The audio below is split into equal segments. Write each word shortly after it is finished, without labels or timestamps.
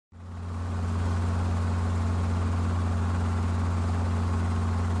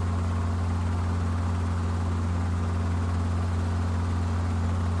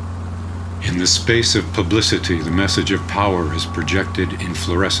In the space of publicity, the message of power is projected in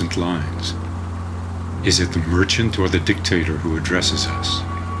fluorescent lines. Is it the merchant or the dictator who addresses us?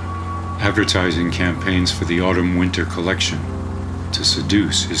 Advertising campaigns for the autumn-winter collection. To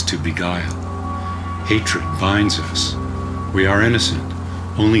seduce is to beguile. Hatred binds us. We are innocent.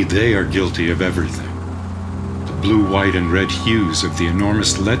 Only they are guilty of everything. The blue, white, and red hues of the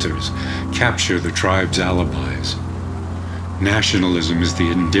enormous letters capture the tribe's alibis. Nationalism is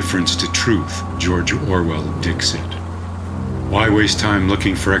the indifference to truth, George Orwell dictated. Why waste time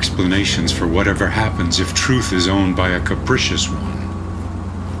looking for explanations for whatever happens if truth is owned by a capricious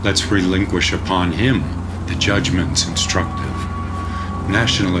one? Let's relinquish upon him the judgments instructive.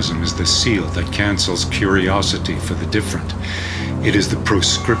 Nationalism is the seal that cancels curiosity for the different. It is the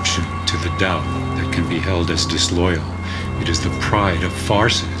proscription to the doubt that can be held as disloyal. It is the pride of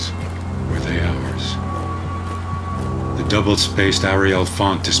farces. Were they ours? The double-spaced Arial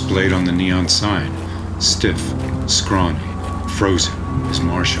font displayed on the neon sign, stiff, scrawny, frozen, is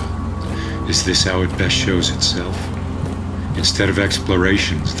martial. Is this how it best shows itself? Instead of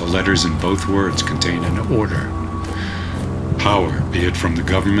explorations, the letters in both words contain an order. Power, be it from the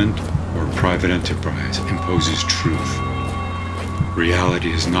government or private enterprise, imposes truth.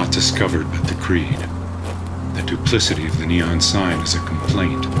 Reality is not discovered but decreed. The duplicity of the neon sign is a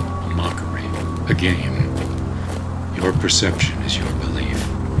complaint, a mockery, a game. Your perception is your belief.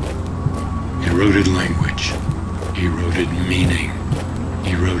 Eroded language, eroded meaning,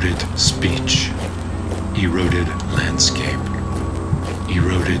 eroded speech, eroded landscape,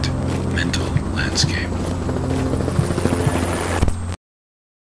 eroded mental landscape.